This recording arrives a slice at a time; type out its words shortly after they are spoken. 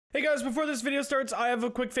Hey guys, before this video starts, I have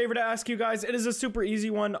a quick favor to ask you guys. It is a super easy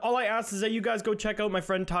one. All I ask is that you guys go check out my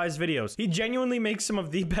friend Ty's videos. He genuinely makes some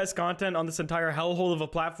of the best content on this entire hellhole of a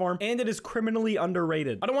platform, and it is criminally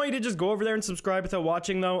underrated. I don't want you to just go over there and subscribe without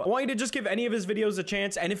watching though. I want you to just give any of his videos a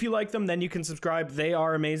chance, and if you like them, then you can subscribe. They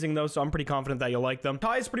are amazing though, so I'm pretty confident that you'll like them.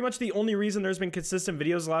 Ty is pretty much the only reason there's been consistent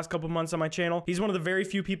videos the last couple months on my channel. He's one of the very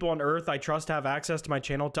few people on earth I trust to have access to my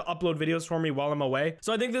channel to upload videos for me while I'm away.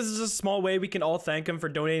 So I think this is a small way we can all thank him for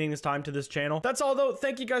donating his time to this channel. That's all though.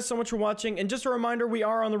 Thank you guys so much for watching, and just a reminder, we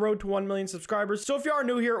are on the road to 1 million subscribers, so if you are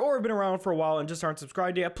new here or have been around for a while and just aren't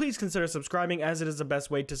subscribed yet, please consider subscribing, as it is the best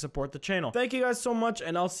way to support the channel. Thank you guys so much,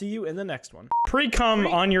 and I'll see you in the next one. Pre-cum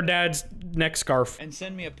on your dad's neck scarf. And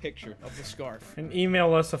send me a picture of the scarf. And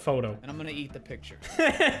email us a photo. And I'm gonna eat the picture.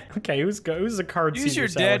 Okay, who's a card Use your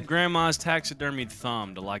Caesar salad? dead grandma's taxidermied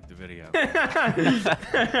thumb to like the video.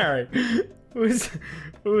 Alright. Who's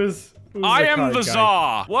I am card the guy?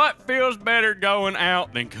 Czar. What feels better going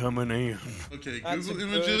out than coming in? Okay, That's Google a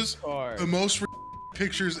good Images, card. the most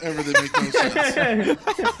pictures ever that make no sense.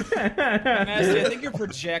 Mcnasty, I think you're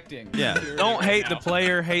projecting. Yeah, don't hate the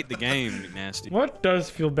player, hate the game, Mcnasty. What does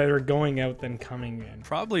feel better going out than coming in?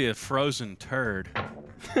 Probably a frozen turd.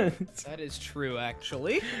 That is true,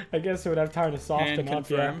 actually. I guess it would have time to soften Can up,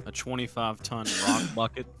 yeah. confirm. A 25-ton rock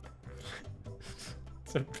bucket.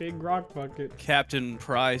 It's a big rock bucket. Captain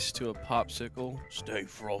Price to a popsicle. Stay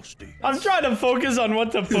frosty. I'm trying to focus on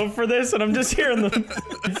what to put for this, and I'm just hearing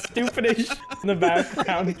the stupid shit in the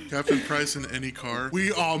background. Captain Price in any car.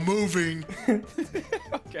 We are moving.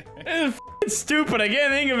 Okay. It's stupid. I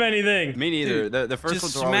can't think of anything. Me neither. The first Just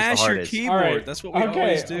ones are always the smash your hardest. keyboard. All right. That's what we Okay,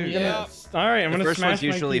 always do. I'm gonna- Yeah. All right, I'm The gonna first smash ones my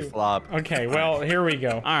usually keyboard. flop. Okay, well, here we go.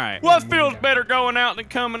 All right. What feels better going out than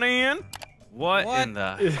coming in? What in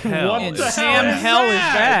the hell? What In the Sam hell is hell is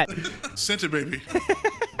that? that? Sent it, baby.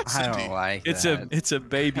 I don't like It's that. a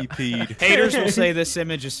baby peed. Haters will say this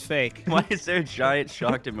image is fake. Why is there a giant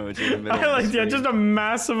shocked emoji in the middle I like of the that. Just a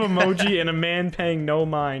massive emoji and a man paying no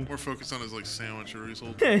mind. More focused on his like sandwich or he's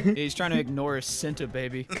holding. He's trying to ignore his Senta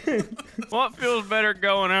baby. What feels better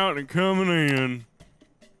going out than coming in?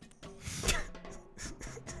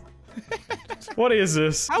 What is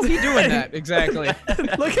this? How's he doing that exactly?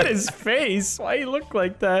 Look at his face. Why he look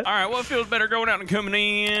like that? All right, what feels better going out than coming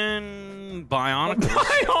in? Bionicle.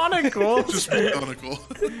 Bionicle. Just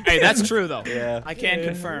bionicle. Hey, that's true though. Yeah. I can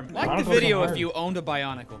confirm. Like the Bionicles video are if hard. you owned a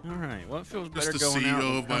Bionicle. All right, what feels Just better the going out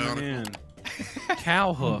CEO than of coming Bionicle. in?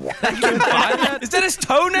 Cow hoof. You can buy that? Is that his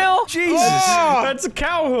toenail? Jesus. That's a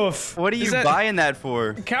cow hoof. What are you that- buying that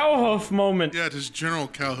for? Cow hoof moment. Yeah, just general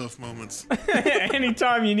cow hoof moments.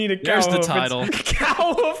 Anytime you need a cow There's the hoof, it's title.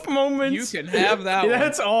 cow hoof moments. You can have that one.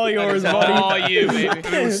 That's all yours, That's buddy. all you, baby. And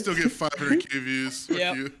it would still get 500k views. Fuck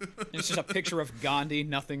Yep. you. It's just a picture of Gandhi,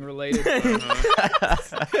 nothing related.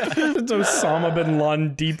 It's Osama bin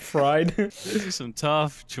Laden deep fried. These are some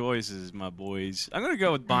tough choices, my boys. I'm gonna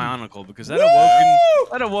go with Bionicle because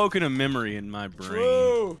that awoken a memory in my brain.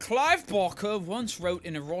 Whoa. Clive Barker once wrote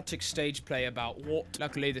an erotic stage play about what?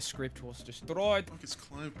 Luckily, the script was destroyed. Fuck, it's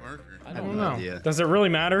Clive Barker. I I don't don't know. know. idea. Does it really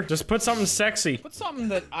matter? Just put something sexy. What's something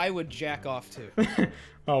that I would jack off to?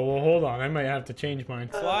 Oh, well, hold on. I might have to change mine.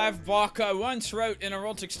 Clive Barker once wrote an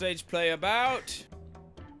erotic stage play about...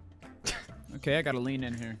 Okay, I gotta lean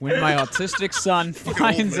in here. When my autistic son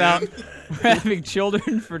finds man. out we're having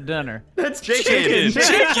children for dinner. That's Chicken.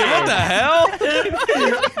 Chicken, what the hell?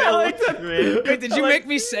 I like that. Wait, did you make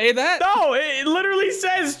me say that? No, it literally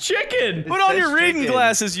says chicken. Put on your says reading chicken.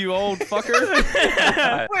 glasses, you old fucker.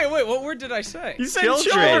 Wait, what word did I say? You said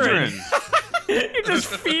Children. children. You're just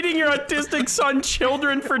feeding your autistic son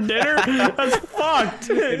children for dinner? That's fucked.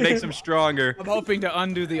 It makes him stronger. I'm hoping to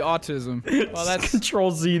undo the autism. Well, that's...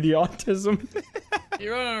 Control Z, the autism.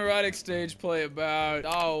 You wrote an erotic stage play about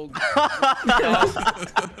dog.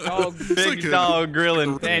 Big like a- dog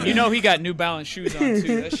grilling. Man, you know he got New Balance shoes on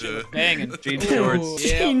too. That shit was banging. Jean Ooh, shorts.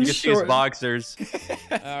 Yeah. You can see his boxers.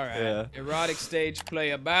 All right. Yeah. Erotic stage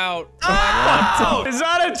play about. Is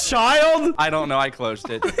that a child? I don't know. I closed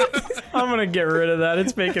it. I'm gonna get rid of that.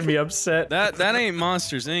 It's making me upset. That ain't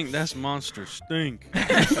Monsters Inc. That's Monster Stink.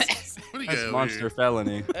 What do you That's got monster over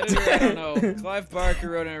felony. I don't know. Clive Barker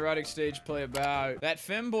wrote an erotic stage play about that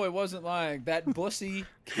femboy wasn't lying. That bussy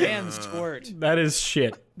can squirt. That is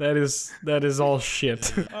shit. That is all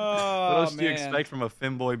shit. Oh, What else do you man. expect from a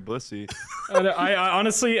femboy bussy? I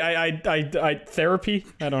honestly, I therapy.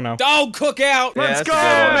 I don't know. Dog cookout. Let's that's go, a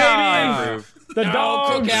good one. baby! I approve. The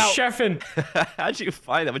dog cookout. chefing. How'd you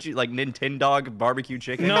find that? Would you like Nintendo barbecue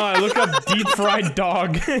chicken? No, I look up deep fried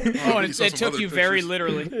dog. Oh, and You saw it some took other you very pictures.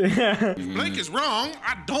 literally. Yeah. Blake is wrong.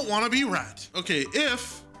 I don't want to be right. Okay,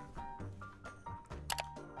 if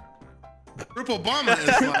Rip Obama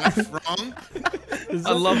is live. Wrong.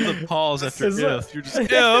 I love the pause after is if. You're just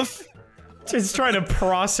if. Just trying to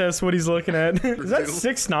process what he's looking at. Is that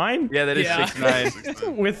 6'9"? Yeah, that is Yeah.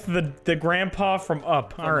 6'9". With the grandpa from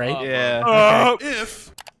Up. All right. Up. Yeah.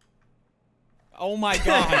 If Oh my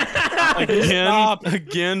god.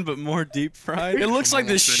 Again, but more deep fried. It looks like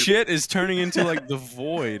this shit is turning into like the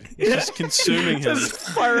void. It's just consuming him. Just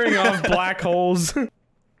firing off black holes.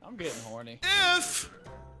 I'm getting horny. if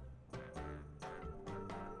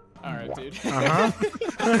Alright, dude.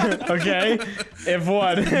 Okay. If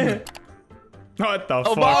what? What the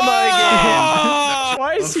fuck? Obama again.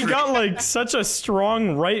 Why has he got like such a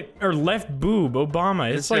strong right or left boob?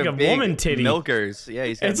 Obama. It's like a big woman titty. Milkers. Yeah,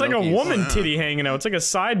 he's got It's like a milkies. woman titty hanging out. It's like a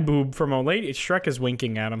side boob from a lady. Shrek is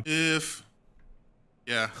winking at him.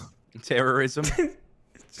 yeah. Terrorism.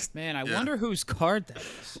 Man, I wonder whose card that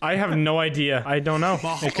is. I have no idea. I don't know.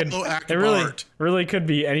 It could. Mahalo act It of really, art. really could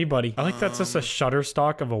be anybody. I think that's just a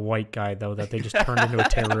shutterstock of a white guy though that they just turned into a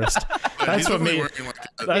terrorist. That's He's what definitely made. wearing like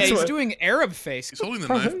a, That's Yeah, he's what doing Arab face. he's holding the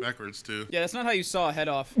knife backwards too. Yeah, that's not how you saw a head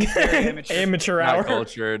off. It's very amateur. amateur Not hour.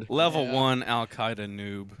 cultured. Level 1 Al Qaeda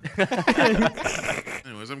noob.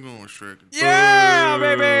 Anyways, I'm going with Shrek. Yeah,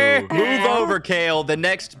 baby. Move over, Kale. The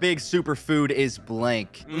next big superfood is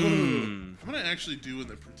blank. Mmm. I'm gonna actually do one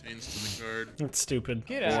that pertains to the card. That's stupid.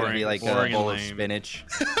 Get It's out. gonna be like a boring and bowl of lame. spinach.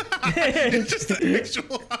 Just the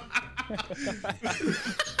actual.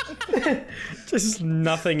 Just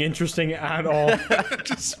nothing interesting at all.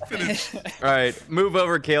 Just spinach. All right, move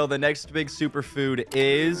over, Kale. The next big superfood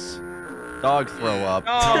is dog throw up.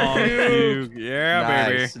 Oh, dude. Yeah,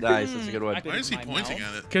 nice, baby. nice. That's a good one. I- Why is he My pointing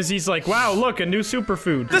mouth. at it? Because he's like, wow, look, a new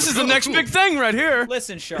superfood. This is the next Cool. big thing right here.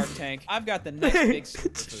 Listen, Shark Tank. I've got the next big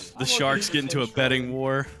superfood. The sharks get into a betting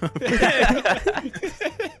war.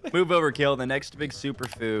 Move over, Kale. The next big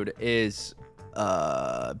superfood is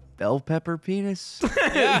bell pepper penis.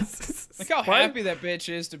 Yeah. Look how happy that bitch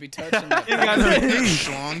is to be touching that.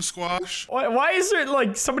 Schlong squash. Why is it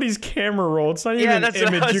like somebody's camera roll? It's not even Yeah, an that's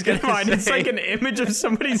what I image was you can gonna find. It's say. like an image of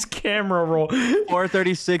somebody's camera roll.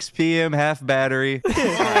 4:36 p.m. half battery.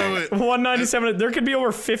 Oh, wait. 197. There could be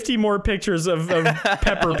over 50 more pictures of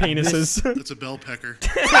pepper penises. That's a bell pecker.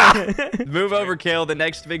 Move over, Kale. The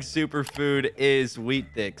next big superfood is wheat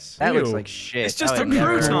thicks. That looks Ew. like shit. It's just I a would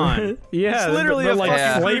never- crouton. Yeah, It's literally they're a like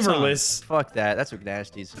fucking flavorless. Fuck that. That's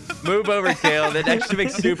Mcnasty's. Move over, Kale. The next big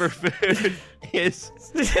superfood is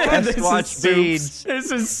This is Sasquatch soups. beans.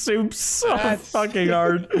 This is soup so That's- fucking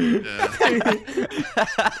hard.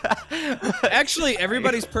 Actually,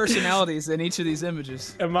 everybody's personalities in each of these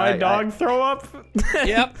images. Am I dog throw up?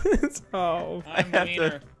 Yep. Oh. I'm have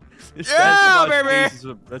wiener. Yeah, Sasquatch baby.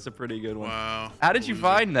 beans that's a pretty good one. Wow. How did you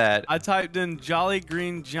find that? I typed in Jolly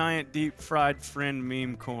Green Giant Deep Fried Friend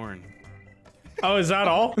Meme Corn. Oh, is that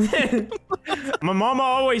all? My mama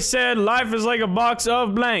always said life is like a box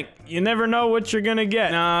of blank. You never know what you're gonna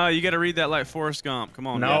get. Nah, you gotta read that like Forrest Gump. Come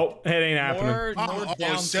on. No, it ain't happening. More Oh,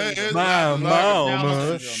 Down say syndrome. it. Down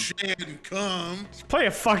syndrome. Shit and come. Play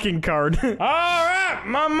a fucking card. Alright,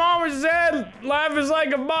 my mama said life is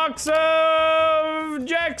like a box of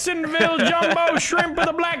Jacksonville jumbo shrimp with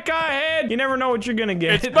a black guy head. You never know what you're gonna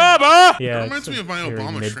get. Bubba! Yeah, That reminds it's me of my very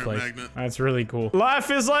Obama shrimp mid-play. magnet. That's really cool. Life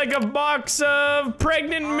is like a box of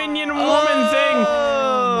pregnant minion woman thing.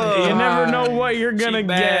 You never know what you're gonna She get.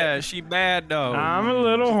 bad. She bad though. I'm a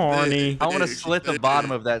little horny. I want to slit the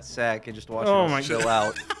bottom of that sack and just watch Oh it my all chill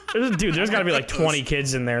out. Dude, there's gotta be like 20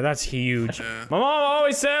 kids in there. That's huge. Yeah. My mom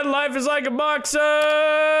always said life is like a box of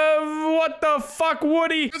what the fuck,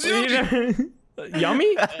 Woody? That's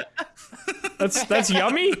Yummy? That's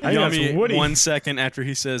yummy? I think Yummy that's Woody. 1 second after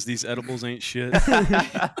he says these edibles ain't shit.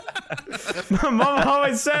 My mom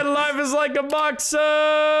always said life is like a box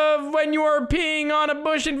of when you are peeing on a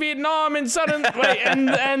bush in Vietnam and suddenly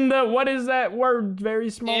what is that word? Very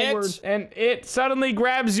small It. word. And it suddenly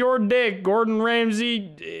grabs your dick. Gordon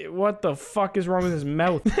Ramsay, what the fuck is wrong with his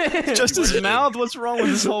mouth? Just his mouth? What's wrong with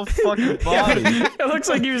his whole fucking body? It looks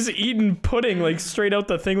like he was eating pudding like straight out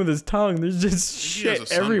the thing with his tongue. There's just He has shit a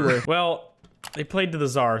sunburn. everywhere. Well, they played to the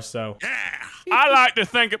czar, so. I like to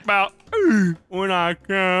think about when I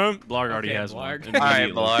come. Blarg already Okay, has Blarg. one. All right,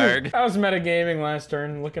 immediately. Blarg. That was metagaming last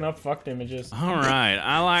turn, looking up fucked images. All right,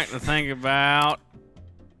 I like to think about.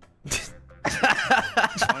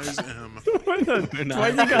 Why is M? What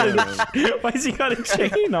the- why's he got a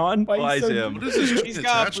chain on? Why is him? What is this chain He's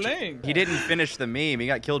got attached to? bling. He didn't finish the meme. He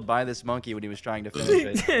got killed by this monkey when he was trying to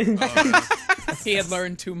finish it. He had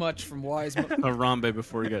learned too much from Wise. Harambe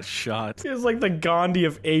before he got shot. He was like the Gandhi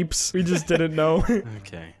of apes. We just didn't know.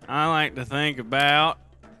 Okay, I like to think about.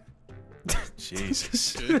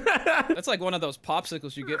 Jesus. That's like one of those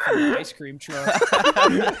popsicles you get from the ice cream truck.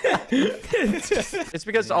 It's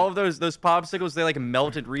because all of those popsicles, they like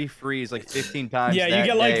melt and refreeze like 15 times. Yeah, you that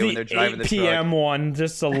get like day when they're the driving 8 the p.m. truck. one,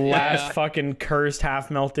 just the last fucking cursed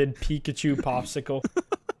half-melted Pikachu popsicle.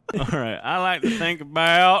 All right, I like to think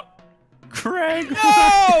about Craig.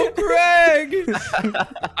 No, Greg!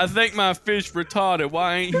 I think my fish retarded.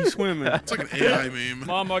 Why ain't he swimming? It's like an AI meme.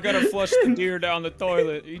 Mom, I gotta flush the deer down the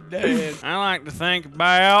toilet. He's dead. I like to think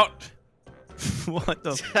about. What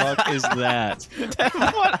the fuck is that?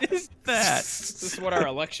 What is that? This is what our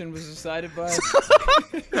election was decided by.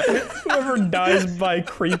 Whoever dies by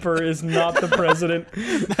creeper is not the president.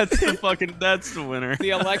 That's the winner. The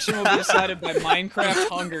election will be decided by Minecraft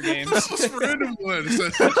Hunger Games. Most random one. So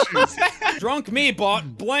I choose. Drunk me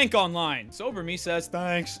bought blank online. Sober me says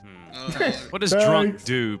thanks. What does Thanks. drunk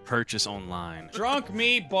do? Purchase online. Drunk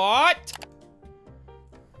me bought.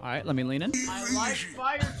 All right, let me lean in. I like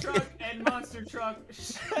fire truck and monster truck.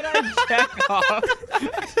 Should I check off?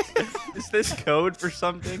 Is this code for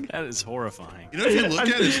something? That is horrifying. You know,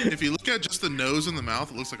 if you look at just the nose and the mouth,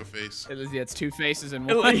 it looks like a face. Yeah, it's 2 faces in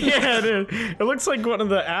one. Yeah, dude. It looks like one of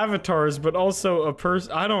the avatars, but also a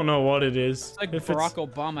person. I don't know what it is. It's like If Barack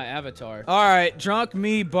Obama avatar. All right, drunk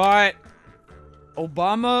me bought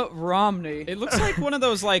Obama Romney. It looks like one of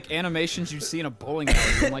those like animations you see in a bowling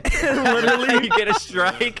alley. I'm like, Literally, you get a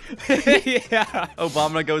strike. yeah.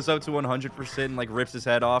 Obama goes up to 100% and like rips his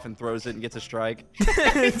head off and throws it and gets a strike.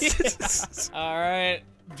 All right,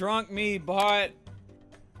 drunk me bought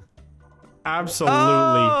Absolutely.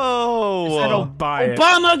 Oh! I don't buy it.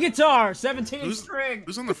 Obama guitar, 17 string.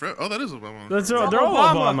 Who's on the fret? Oh, that is Obama. They're all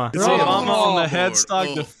Obama. It's They're all Obama on the Oh,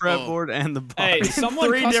 headstock, the oh, fretboard, and the body. Hey, someone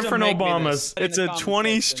 3 custom different make me Obamas. this in It's the a comment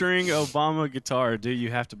 20-string Obama guitar. Dude, you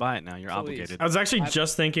have to buy it now. You're obligated. I was actually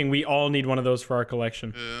just thinking we all need one of those for our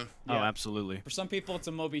collection. Yeah. Oh, absolutely. For some people, it's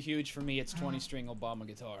a Moby Huge. For me, it's 20-string Obama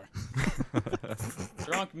guitar.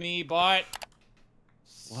 Drunk me bought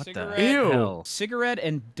What cigarette, the Ew. hell? cigarette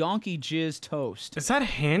and donkey jizz toast. Is that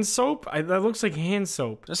hand soap? That looks like hand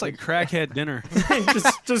soap. That's like crackhead dinner.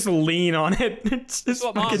 just lean on it. It's just That's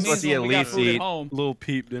what mom fucking. means the when we got elites food at eat. home. Little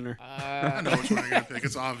peep dinner. I know which one you're gonna pick.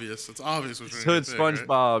 It's obvious. It's obvious which one So you're it's gonna pick.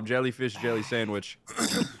 SpongeBob, jellyfish, jelly sandwich.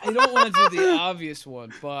 I don't want to do the obvious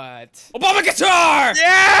one, but Obama guitar.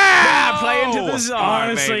 Yeah! Play into the czar,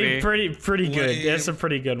 Honestly, baby. pretty good. That's a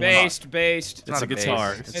pretty good one. Based. It's not a a bass.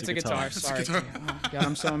 guitar. It's a guitar. Sorry. guitar. Oh, God,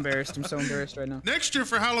 I'm so embarrassed. I'm so embarrassed right now. Next year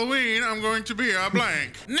for Halloween, I'm going to be a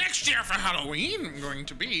blank. Next year for Halloween, I'm going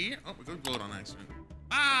to be. Oh, we could blow it on accident.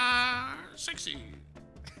 Sexy.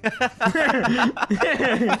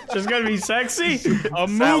 Just gotta be sexy. Is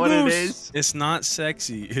that what it is? It's not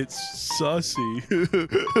sexy. It's sussy.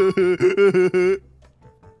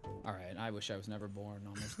 All right. I wish I was never born.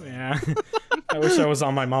 Almost. Yeah. I wish I was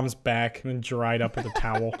on my mom's back and dried up with a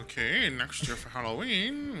towel. Okay, next year for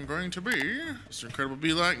Halloween, I'm going to be Mr. Incredible.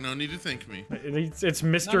 Be like, no need to thank me. It's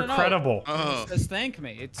Mr. No. Credible. Oh, It says thank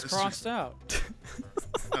me. It's crossed out.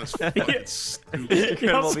 that's fucking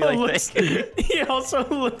stupid. He also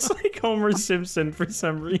looks like Homer Simpson for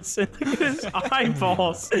some reason. Look at his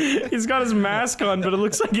eyeballs. He's got his mask on, but it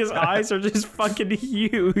looks like his eyes are just fucking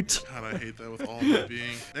huge. God, I hate that with all my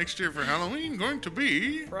being. Next year for Halloween, going to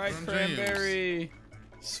be Fried Ron James. cranberry.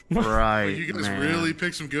 Right, You guys man. really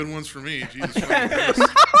picked some good ones for me. Jesus Christ.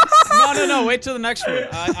 No. Wait till the next one.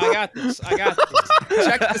 I got this.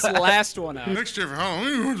 Check this last one out. Next year for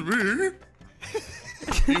Halloween, going to be.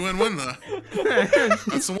 You win though.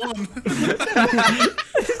 That's the one.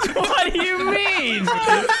 What do you mean?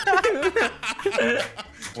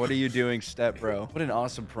 What are you doing, step bro? What an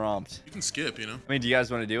awesome prompt. You can skip, you know. I mean, do you guys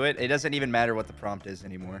want to do it? It doesn't even matter what the prompt is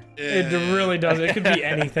anymore. It really does. It could be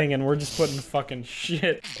anything, and we're just putting fucking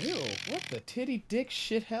shit. Ew, what the titty dick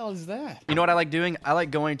shit hell is that? You know what I like doing? I like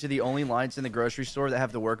going to the only lines in the grocery store that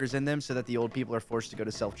have the workers in them so that the old people are forced to go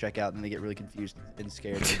to self-checkout and they get really confused and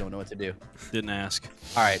scared and they don't know what to do. Didn't ask.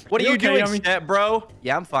 All right. What are You you okay, doing, Yummy? step bro?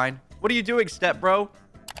 Yeah, I'm fine. What are you doing, step bro?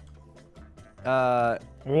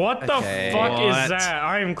 What the Okay. fuck What? is that?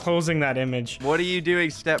 I am closing that image. What are you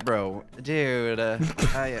doing, step bro? Dude,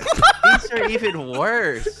 these are even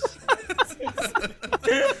worse.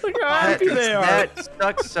 Look how happy they are. That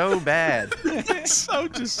sucks so bad. It's so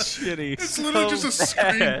just shitty. It's literally just a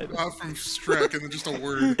bad. screenshot from Shrek and then just a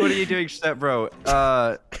word. What are you doing, step bro?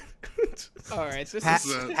 All right, this is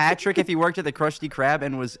Patrick, if he worked at the Krusty Krab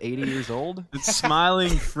and was 80 years old. It's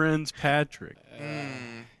smiling friends Patrick.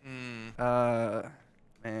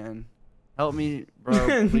 Man, help me,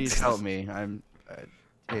 bro. Please help me.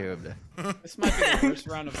 Dude. This might be the worst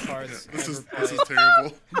round of cards. This ever is played.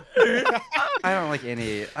 terrible. I don't like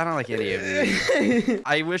any of these.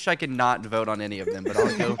 I wish I could not vote on any of them, but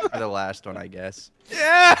I'll go for the last one, I guess.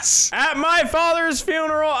 Yes! At my father's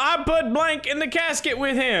funeral, I put blank in the casket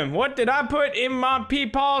with him. What did I put in my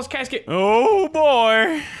peepaw's casket? Oh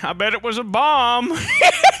boy, I bet it was a bomb.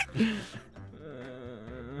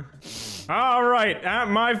 All right, at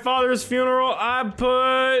my father's funeral, I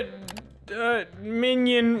put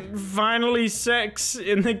Minion finally sex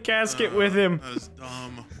in the casket with him. That is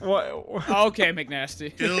dumb. What? Okay,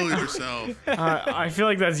 Mcnasty. Kill yourself. I feel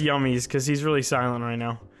like that's Yummy's because he's really silent right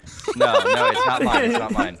now. No, it's not mine. It's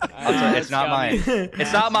not mine. It's not mine.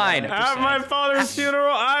 It's not mine. At my father's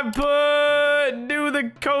funeral, I put do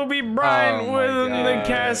the Kobe Bryant Oh my within the God,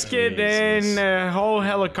 casket Jesus. and a whole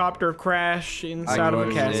helicopter crash inside of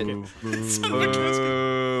a casket.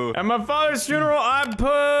 Boo. At my father's funeral, I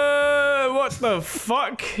put what the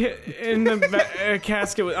fuck in the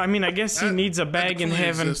casket? I mean, I guess he needs a bag in That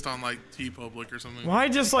heaven. exist on like T-Public or something. Why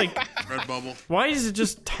just like? Redbubble. Why is it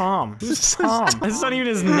just Tom? Who's Tom? That's not even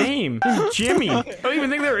his name. It's Jimmy. I don't even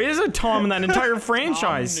think there is a Tom in that entire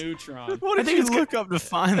franchise. Neutron. What did you look up to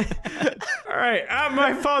find that? All right, at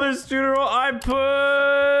my father's funeral, I put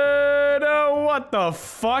what the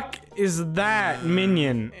fuck is that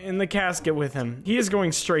Minion in the casket with him? He is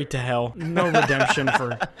going straight to hell. No redemption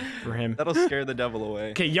for him. That'll scare the devil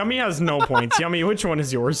away. Okay, Yummy has no points. Yummy, which one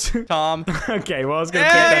is yours? Tom. Okay, well I was gonna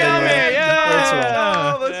pick that anyway.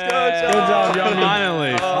 Yeah! Oh, let's go, Good job,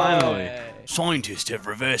 Yummy. Finally. Scientists have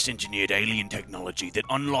reverse engineered alien technology that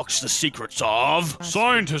unlocks the secrets of.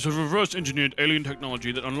 Scientists have reverse engineered alien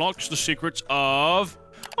technology that unlocks the secrets of.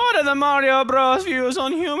 What are the Mario Bros. Views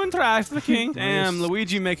on human trafficking? Damn,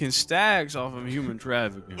 Luigi making stacks off of human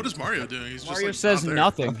trafficking. What is Mario doing? He's Mario just like says out there.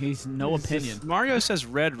 nothing. He's no opinion. Mario says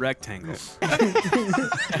red rectangle.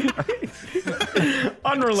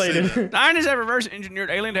 Unrelated. Scientists have reverse engineered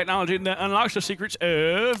alien technology that unlocks the secrets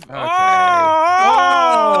of.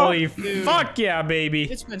 Holy fuck yeah, baby.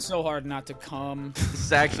 It's been so hard not to come. This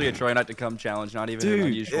is actually a try not to come challenge, not even an Dude,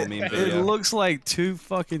 unusual meme it video. looks like two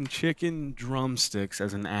fucking chicken drumsticks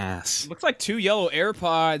as an ass. Looks like 2 yellow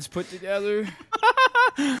AirPods put together.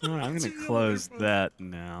 Alright, I'm gonna close that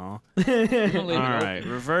now. I'm gonna leave it Alright,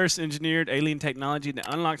 reverse engineered alien technology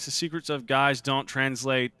that unlocks the secrets of guys don't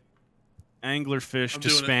translate anglerfish I'm to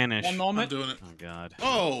doing it. Spanish. One I'm moment. doing it. Oh god.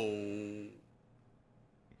 Oh.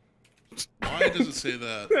 Why does it say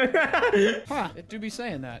that? Huh, it do be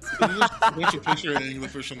saying that. There's a picture of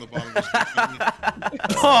anglerfish on the bottom of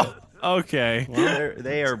the Okay. Well,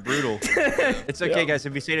 they are brutal. It's okay, guys.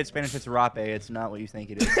 If you say it in Spanish, it's rape. It's not what you think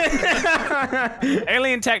it is.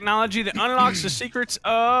 Alien technology that unlocks the secrets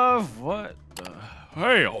of what the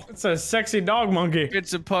hell? It's a sexy dog monkey.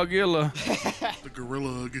 It's a pugilla. The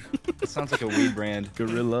gorilla. It sounds like a weed brand.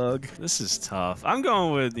 Gorilla. This is tough. I'm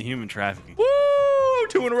going with the human trafficking. Woo!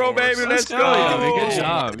 2 in a row, baby. Let's go. Good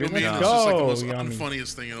job. Good I mean, job. it's just like the Go, most Yummy.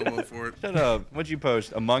 unfunniest thing in the world for it. Shut up. What'd you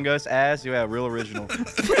post? Among Us ass? Yeah, real original.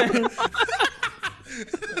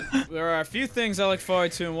 There are a few things I look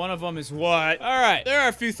forward to, and one of them is what? All right, there are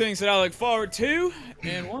a few things that I look forward to,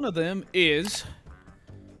 and one of them is.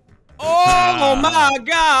 Oh my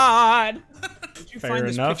God! Did you Fair find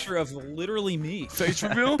this enough. picture of literally me? Face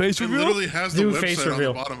reveal? Face It reveal? literally has the Do face website on the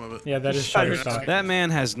reveal. bottom of it. Yeah, that is Shutterstock. That man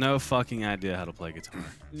has no fucking idea how to play guitar.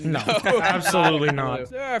 No, absolutely not.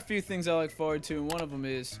 There are a few things I look forward to, and one of them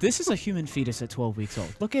is. This is a human fetus at 12 weeks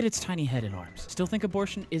old. Look at its tiny head and arms. Still think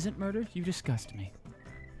abortion isn't murder? You disgust me.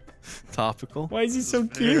 Topical. Why is he so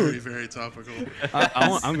Very, cute? very topical.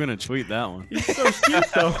 I'm gonna tweet that one. So cute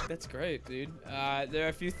though. That's great, dude. There are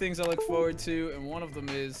a few things I look forward to, and one of them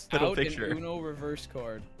is Little out picture. an Uno reverse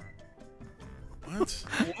card. What? What?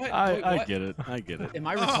 Wait, I what? get it. I get it. Am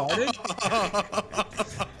I retarded?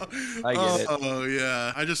 I get it. Oh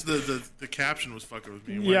yeah. I just the caption was fucking with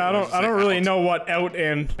me. Yeah, I don't really know what out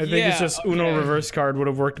and. I think Yeah, it's just Uno okay. reverse card would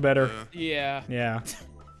have worked better. Yeah. Yeah.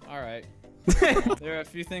 All right. There are a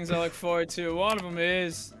few things I look forward to. One of them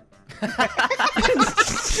is.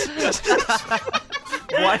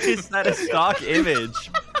 Why is that a stock image?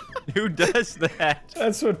 Who does that?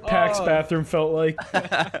 That's what Pax bathroom felt like.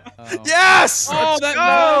 Yes! Oh, that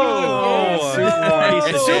Oh, It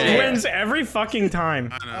piece of shit. wins every fucking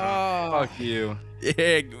time. I know. Oh. Fuck you.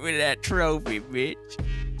 Yeah, give me that trophy, bitch.